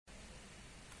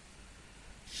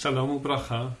Shalom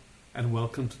Ubracha, and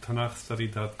welcome to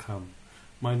TanachStudy.com.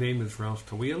 My name is Ralph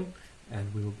Tawil,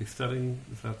 and we will be studying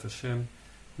Zat Hashem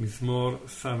Mizmor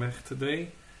Samech today.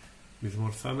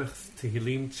 Mizmor Samech,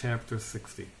 Tehillim, chapter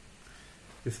 60.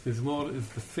 This Mizmor is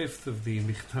the fifth of the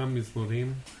Michtam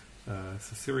Mizmorim.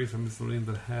 It's a series of Mizmorim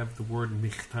that have the word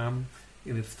Michtam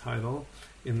in its title,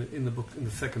 in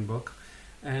the second book,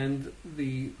 and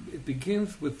it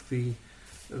begins with the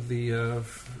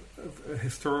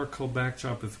historical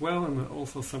backdrop as well, and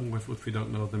also some with which we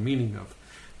don't know the meaning of.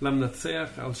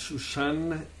 Lamnatseach al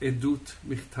Shushan Edut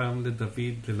Michtam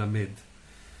LeDavid LeLamed.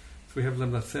 So we have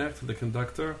Lamnatseach to the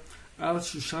conductor. Al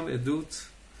Shushan Edut.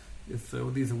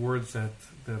 These are words that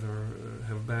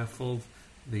have baffled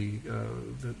the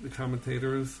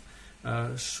commentators.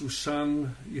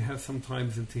 Shushan, you have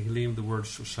sometimes in Tehillim the word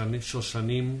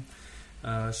Shoshanim.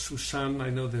 Shushan, I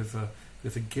know there's a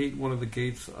gate, one of the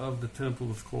gates of the temple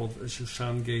was called a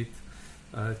Shushan gate.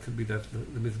 It could be that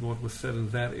the Mizmor was set in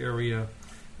that area,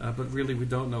 but really we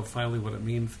don't know finally what it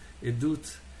means.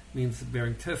 Edut means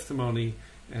bearing testimony,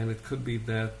 and it could be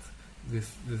that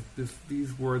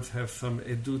these words have some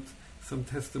edut, some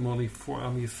testimony for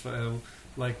Am Yisrael,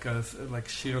 like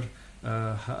Shir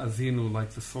Ha'azinu, like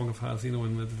the song of Ha'azinu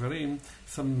in the Dvarim,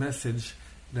 some message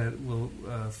that will,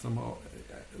 some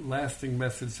lasting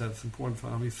message that's important for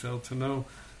Am Yisrael to know.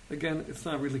 Again, it's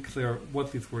not really clear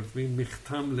what these words mean.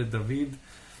 Michtam LeDavid.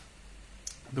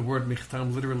 The word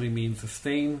Michtam literally means a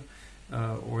stain,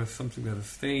 or something that is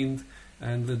stained,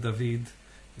 and LeDavid,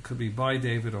 it could be by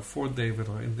David or for David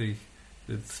or in the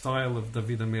style of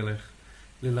David HaMelech.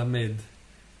 LeLamed.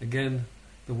 Again,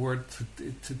 the word to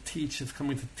teach is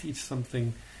coming to teach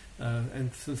something,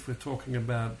 and since we're talking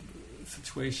about a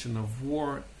situation of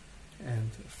war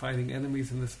and fighting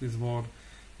enemies in this Mizmor,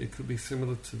 it could be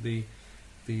similar to the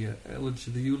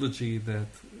eulogy that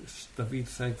David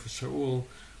sang for Shaul,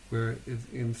 where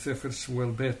in Sefer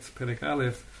Shmuel Bet, Perek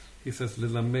Aleph, he says,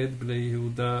 "Lelamed bnei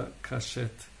Yehuda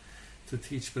kashet," to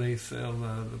teach bnei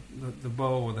Yisrael the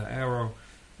bow or the arrow,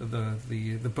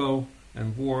 the bow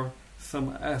and war, some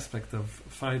aspect of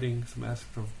fighting, some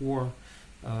aspect of war.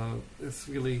 It's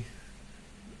really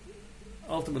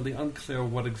ultimately unclear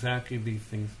what exactly these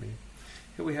things mean.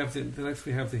 Here we have next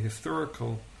we have the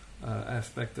historical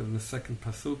aspect of the second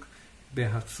pasuk.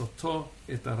 Behatzoto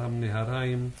et Aram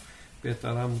Neharaim, bet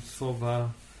Aram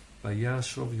Sova,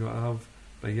 Vayashov Yoav,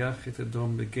 Vayach et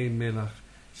Edom begei Melach,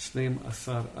 Shneim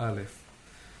Asar Aleph.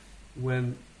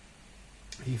 When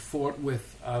he fought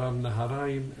with Aram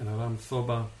Neharaim and Aram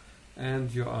Soba and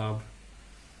Yoab,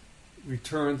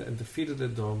 returned and defeated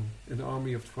Edom, an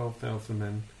army of 12,000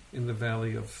 men in the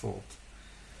Valley of Salt.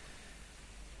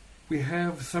 We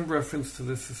have some reference to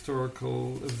this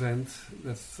historical event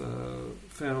that's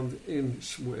found in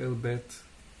Shmuel Bet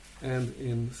and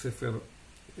in Sefer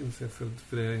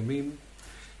Dvrei Yamim.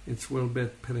 In Shmuel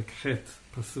Bet Perek Het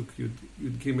Pasuk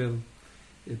Yud Gimel,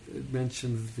 it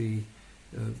mentions that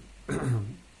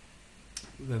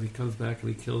he comes back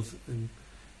and he kills in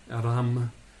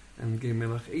Aram and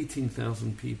Gemelach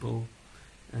 18,000 people.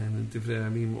 And in Divrei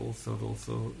Yamim also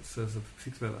says, it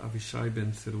speaks about Avishai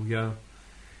ben Seruya,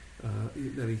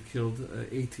 that he killed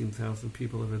 18,000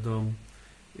 people of Edom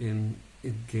in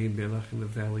Gei Melach, in the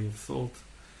Valley of Salt.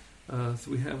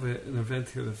 So we have an event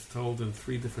here that's told in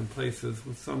three different places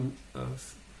with some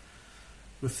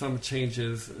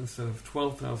changes. Instead of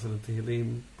 12,000 in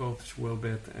Tehillim, both Shmuel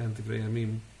Bet and Divrei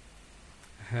Yamim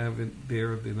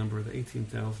bear the number of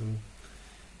 18,000.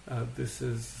 This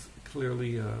is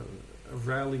clearly a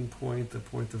rallying point, a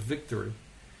point of victory.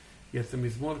 Yet the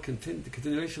Mizmor, the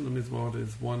continuation of the Mizmor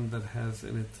is one that has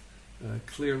in it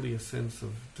clearly a sense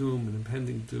of doom and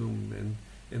impending doom and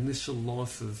initial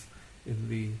losses in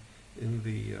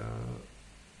the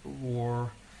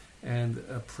war, and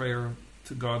a prayer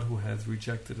to God who has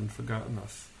rejected and forgotten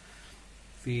us.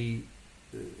 The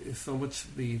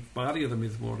body of the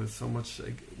Mizmor is so much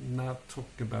not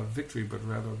talking about victory, but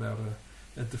rather about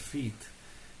a defeat.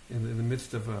 In the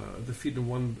midst of a defeat in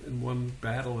one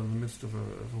battle, in the midst of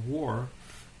a war,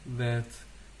 that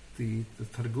the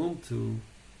Targum to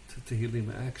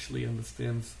Tehillim actually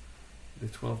understands the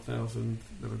 12,000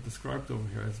 that are described over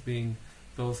here as being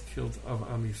those killed of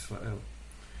Am Yisrael.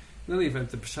 In any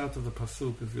event, the Pshat of the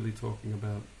Pasuk is really talking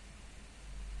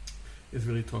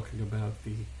about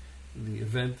the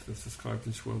event that's described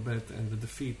in Shmuel Bet and the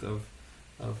defeat of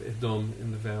Edom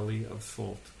in the Valley of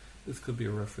Salt. This could be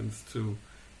a reference to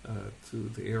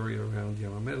the area around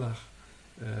Yam HaMelach,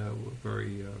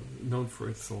 very known for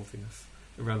its saltiness,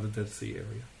 around the Dead Sea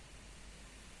area.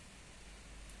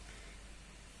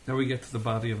 Now we get to the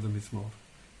body of the Mizmor.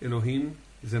 Elohim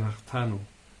zenachtanu,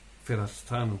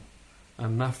 ferastanu,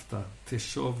 anafta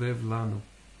teshovev lanu.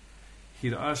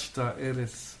 Hirashta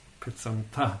eretz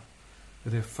pechamta,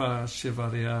 refa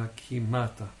shevarea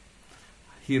kimata.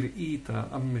 Hir'ita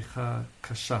ammecha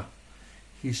kasha,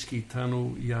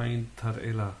 hishkitanu yain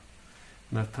tar'ela.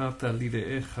 Natata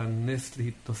lire'echa nes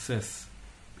litnoses,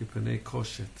 bipnei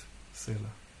koshet, Selah.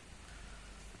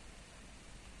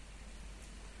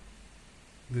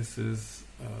 This is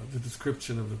the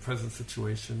description of the present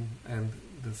situation and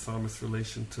the psalmist's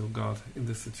relation to God in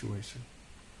this situation.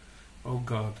 O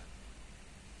God,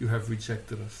 you have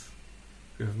rejected us.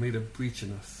 You have made a breach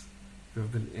in us. You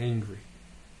have been angry.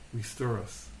 Restore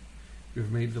us. You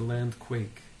have made the land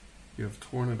quake. You have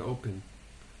torn it open,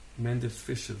 mend its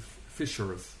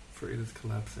fissures, for it is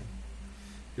collapsing.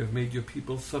 You have made your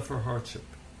people suffer hardship.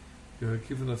 You have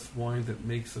given us wine that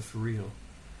makes us reel.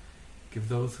 Give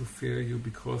those who fear you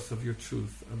because of your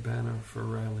truth a banner for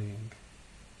rallying.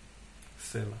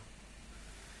 Selah.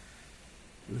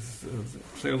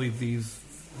 Clearly these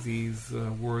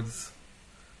words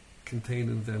contain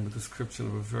in them a description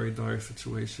of a very dire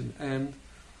situation, and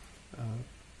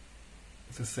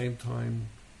at the same time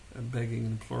begging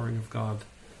and imploring of God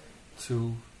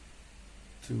to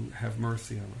have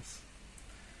mercy on us.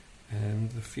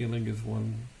 And the feeling is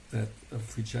one that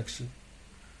of rejection,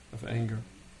 of anger,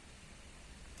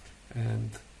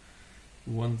 and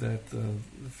one that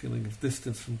the feeling of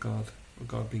distance from God, or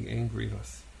God being angry at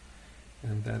us.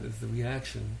 And that is the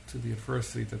reaction to the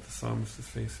adversity that the psalmist is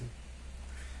facing.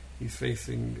 He's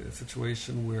facing a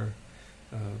situation where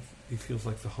he feels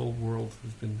like the whole world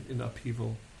has been in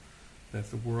upheaval, that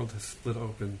the world has split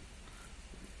open,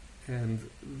 and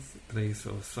Bnei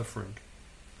Yisrael is suffering.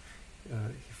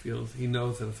 He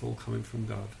knows that it's all coming from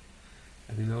God,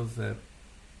 and he knows that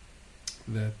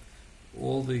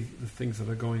all the things that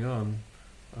are going on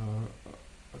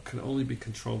can only be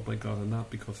controlled by God and not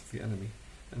because of the enemy,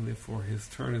 and therefore his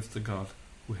turn is to God,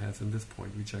 who has in this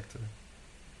point rejected him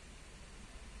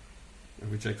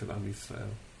and rejected Am Yisrael.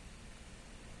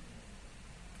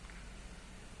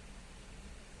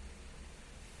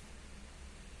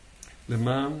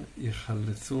 למען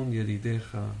יחלצון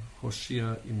ידידיך,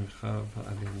 הושיע עמך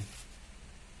ועלינו.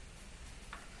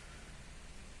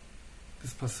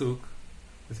 This pasuk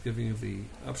is giving you the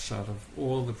upshot of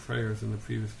all the prayers in the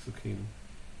previous psukim.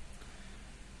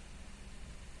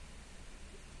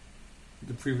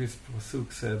 The previous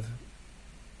pasuk said,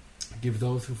 give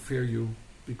those who fear you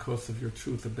because of your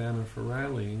truth a banner for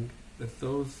rallying, that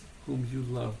those whom you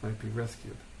love might be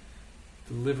rescued.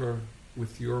 Deliver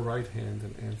with your right hand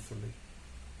and answer me.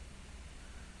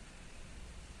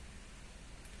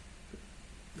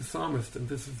 The psalmist, at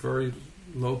this very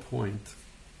low point,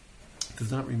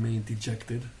 does not remain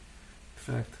dejected. In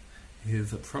fact,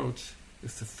 his approach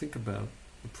is to think about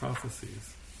the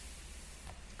prophecies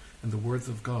and the words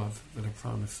of God that are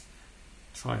promised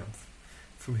triumph.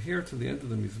 From here to the end of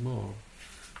the Mizmor,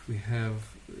 we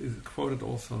have is quoted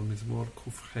also in Mizmor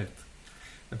Kufchet.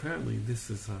 Apparently, this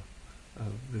is an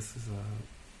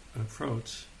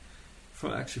approach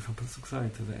from Pasuk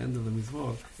Zayin to the end of the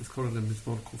Mizmor. It's quoted in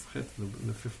Mizmor Kufchet in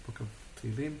the 5th book of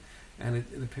Tehillim, and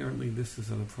apparently this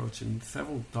is an approach in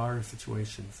several dire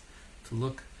situations to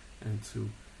look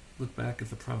back at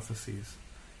the prophecies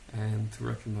and to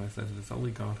recognize that it is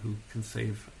only God who can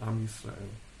save Am Yisrael.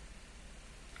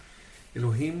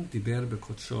 Elohim diber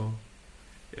bekodsho,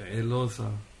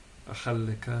 Eloza achal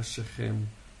leka Shechem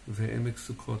ve'emek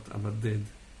Sukkot amaded,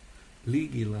 li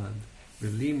Gilad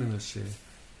ve'li Menashe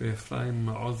ve'Ephraim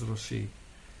ma'oz roshi,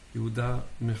 Yehuda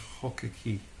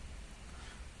mechokeki,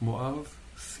 Moav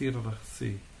sir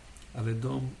rachsi, al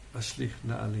Edom ashlich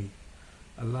na'ali,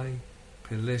 alai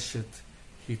peleshet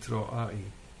hitro'ai.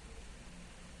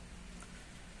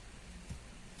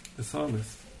 The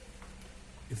psalmist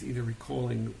is either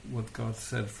recalling what God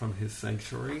said from his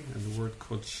sanctuary, and the word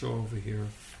kodsho over here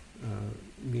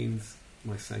means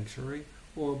my sanctuary,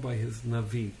 or by his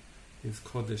navi, his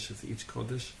kodesh, is each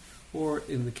kodesh, or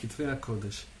in the Kitvei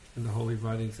HaKodesh, in the holy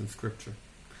writings in Scripture.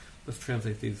 Let's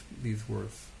translate these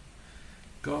words.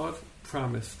 God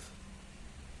promised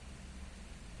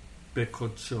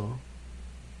bekodsho,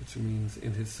 which means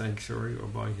in his sanctuary, or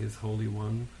by his holy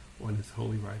one, or in his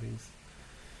holy writings,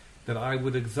 that I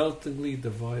would exultingly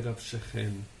divide up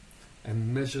Shechem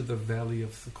and measure the valley of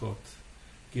Sukkot.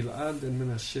 Gilad and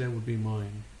Menashe would be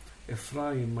mine,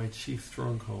 Ephraim my chief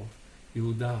stronghold,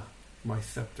 Yehuda my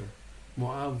scepter,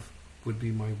 Moab would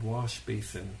be my wash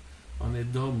basin, on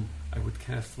Edom I would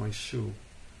cast my shoe.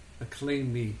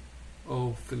 Acclaim me,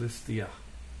 O Philistia.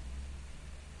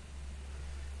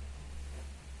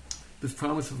 This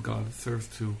promise of God serves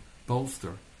to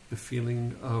bolster the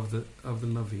feeling of the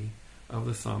Navi, of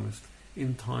the psalmist,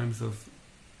 in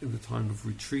the time of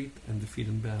retreat and defeat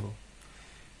in battle.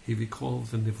 He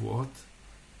recalls the Nivuot,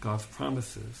 God's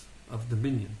promises of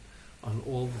dominion on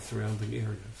all the surrounding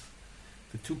areas.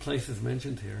 The two places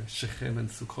mentioned here, Shechem and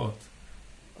Sukkot,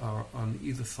 are on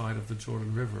either side of the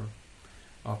Jordan River,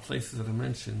 are places that are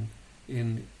mentioned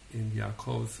in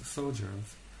Yaakov's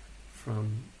sojourns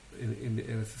in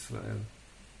Eretz Israel.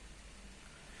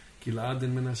 Gilad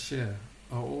and Menashe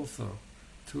are also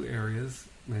two areas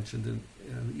mentioned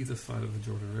on either side of the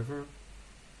Jordan River,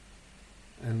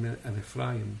 and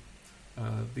Ephraim.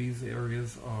 These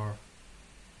areas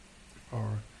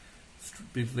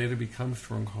later become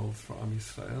strongholds for Am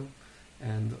Yisrael,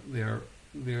 and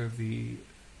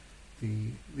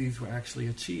these were actually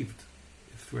achieved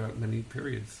throughout many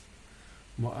periods.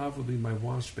 Moab will be my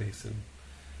wash basin.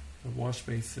 The wash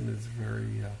basin is a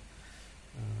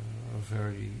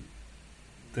very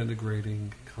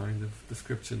denigrating kind of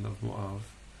description of Moab,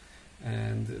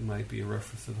 and it might be a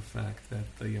reference to the fact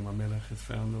that the Yam HaMelech is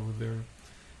found over there.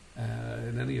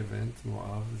 In any event,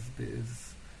 Moab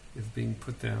is being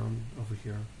put down over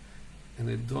here. And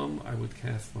Edom, I would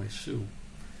cast my shoe.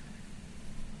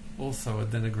 Also a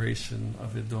denigration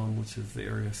of Edom, which is the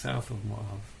area south of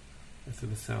Moab, to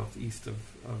the southeast of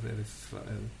Eretz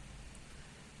Israel.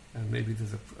 And maybe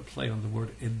there's a play on the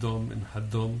word Edom and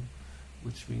Hadom,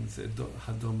 which means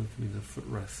Hadom means a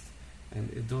footrest, and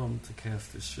Edom to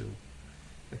cast a shoe.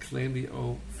 Acclaim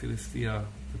O Philistia,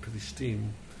 the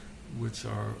Pelishtim, which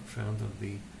are found on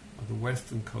the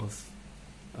western coast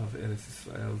of Eretz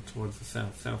Israel towards the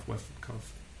southwestern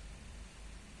coast.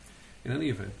 In any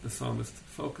event, the psalmist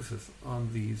focuses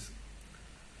on these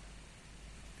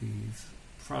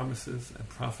promises and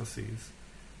prophecies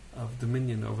of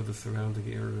dominion over the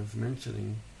surrounding areas,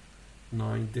 mentioning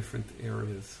 9 different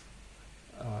areas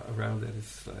around Eretz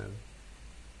Israel.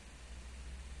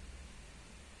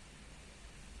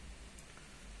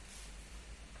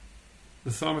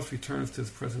 The psalmist returns to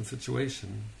his present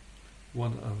situation,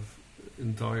 one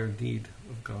in dire need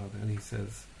of God, and he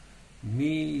says,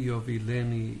 Mi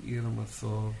yovileni ir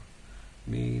matzor,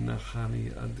 mi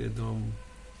nachani ad Edom,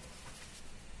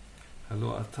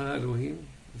 halo ata Elohim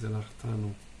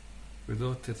zelachtanu,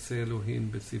 v'lo tetze Elohim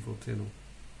b'tzivotenu,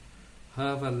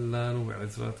 hava lanu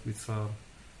v'ezrat mitzar,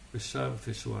 v'shav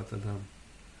teshuat adam,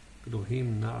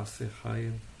 Elohim na'aseh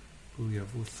chayim, hu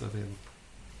yavu tzarenu.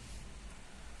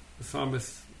 The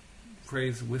psalmist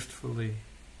prays wistfully,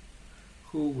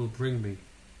 who will bring me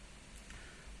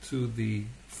to the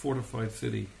fortified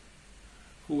city?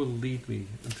 Who will lead me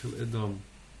into Edom?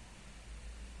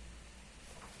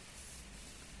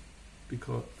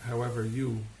 Because, however,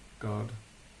 you, God,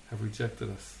 have rejected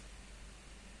us.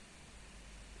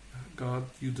 God,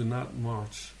 you do not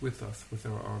march with us, with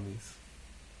our armies.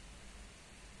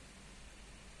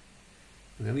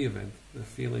 In any event, the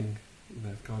feeling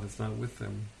that God is not with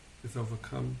them is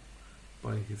overcome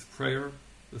by his prayer,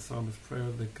 the psalmist's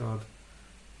prayer, that God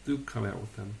do come out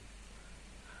with them.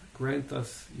 Grant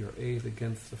us your aid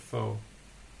against the foe,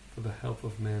 for the help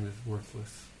of man is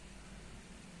worthless.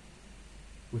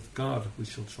 With God we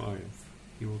shall triumph.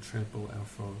 He will trample our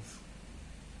foes.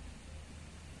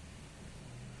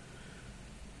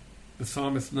 The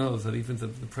psalmist knows that even the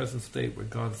present state where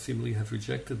God seemingly has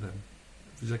rejected them,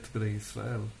 rejected Bnei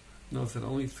Israel, knows that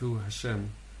only through Hashem,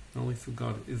 only through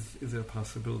God is there a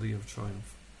possibility of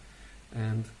triumph.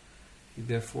 And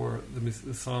therefore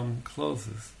the psalm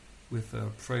closes with a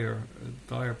prayer, a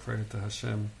dire prayer to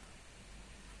Hashem,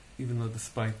 even though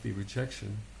despite the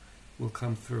rejection, will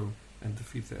come through and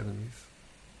defeat the enemies.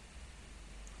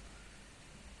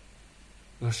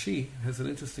 Rashi has an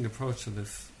interesting approach to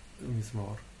this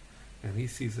Mizmor, and he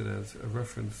sees it as a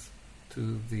reference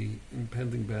to the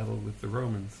impending battle with the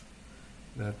Romans,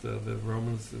 that the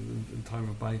Romans in time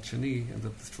of Beit Sheni ended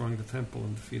up destroying the temple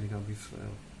and defeating Am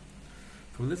Yisrael.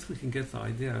 From this we can get the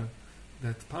idea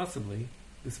that possibly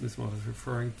this Mizmor is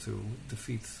referring to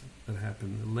defeats that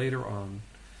happened later on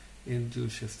in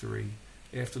Jewish history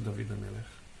after David HaMelech,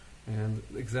 and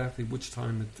exactly which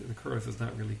time it occurs is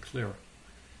not really clear.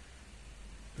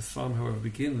 The psalm, however,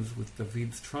 begins with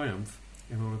David's triumph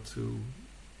in order to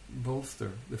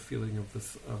bolster the feeling of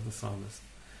the psalmist,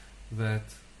 that,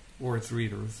 or its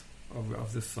readers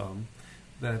of this psalm,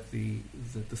 that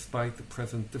despite the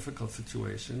present difficult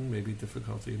situation, maybe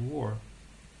difficulty in war,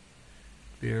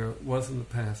 there was in the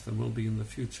past and will be in the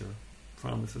future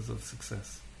promises of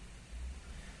success.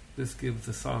 This gives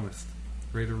the psalmist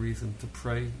greater reason to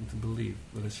pray and to believe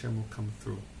that Hashem will come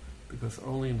through, because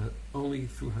only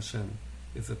through Hashem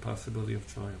is a possibility of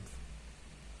triumph.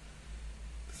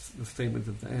 The statement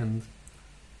at the end,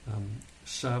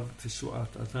 Shav Teshuat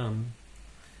Adam,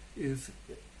 is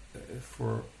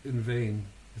for in vain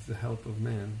is the help of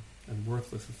man, and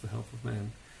worthless is the help of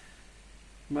man,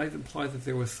 might imply that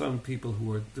there were some people who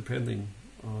were depending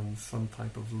on some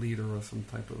type of leader or some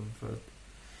type of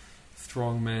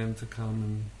strong man to come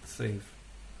and save.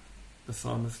 The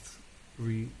psalmist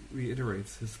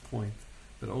reiterates his point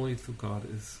that only through God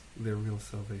is their real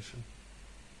salvation.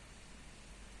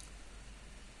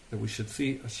 That we should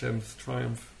see Hashem's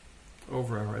triumph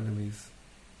over our enemies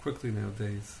quickly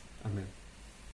nowadays. Amen.